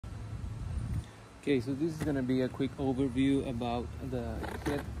Okay, so this is gonna be a quick overview about the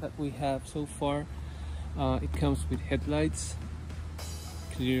kit that we have so far. It comes with headlights,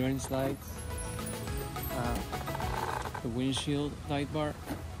 clearance lights, the windshield light bar.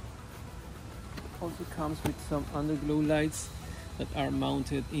 Also comes with some underglow lights that are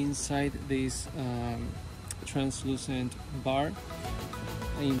mounted inside this translucent bar.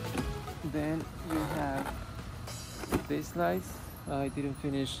 And then you have these lights. I didn't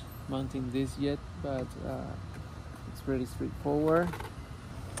finish mounting this yet, but it's pretty straightforward.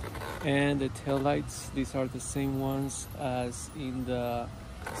 And the tail lights, these are the same ones as in the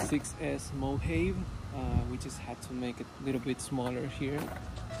 6S Mojave. We just had to make it a little bit smaller here.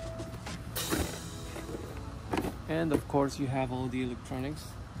 And of course you have all the electronics,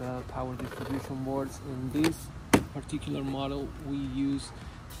 the power distribution boards. In this particular model we use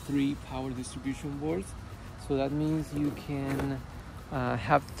 3 power distribution boards, so that means you can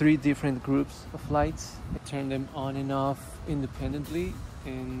have 3 different groups of lights, turn them on and off independently,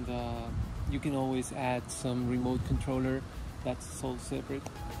 and you can always add some remote controller that's sold separate.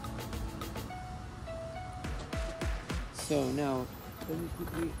 So now let me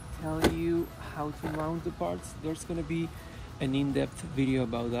quickly tell you how to mount the parts. There's gonna be an in-depth video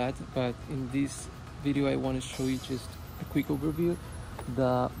about that, but in this video I want to show you just a quick overview.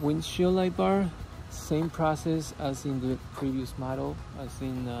 The windshield light bar, same process as in the previous model, as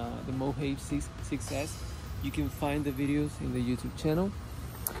in the Mojave 6S. You can find the videos in the YouTube channel.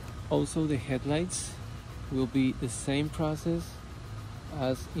 Also the headlights will be the same process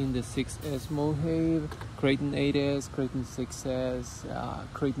as in the 6S Mojave, Creighton 8S, Creighton 6S,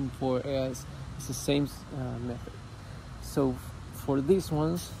 Creighton 4S. It's the same method. So for these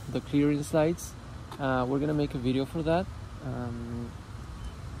ones, the clearance lights, we're gonna make a video for that.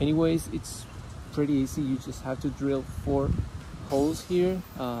 Anyways, it's pretty easy. You just have to drill 4 holes here,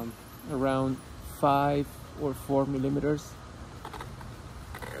 around 5 or 4 millimeters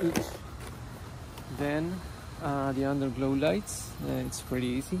each. Then the underglow lights, it's pretty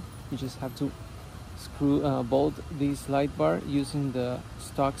easy. You just have to bolt this light bar using the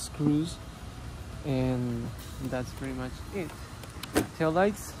stock screws, and that's pretty much it. Tail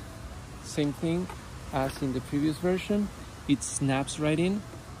lights, same thing as in the previous version. It snaps right in.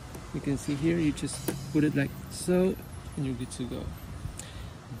 You can see here, you just put it like so and you're good to go.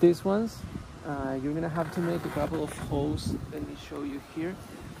 These ones, you're gonna have to make a couple of holes. Let me show you here.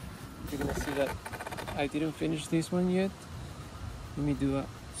 You're gonna see that I didn't finish this one yet. Let me do a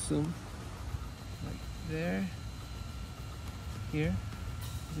zoom like there. Here,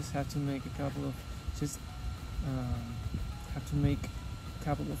 you just have to make a couple of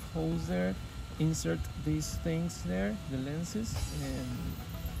holes there. Insert these things there, the lenses, and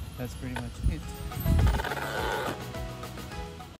that's pretty much it.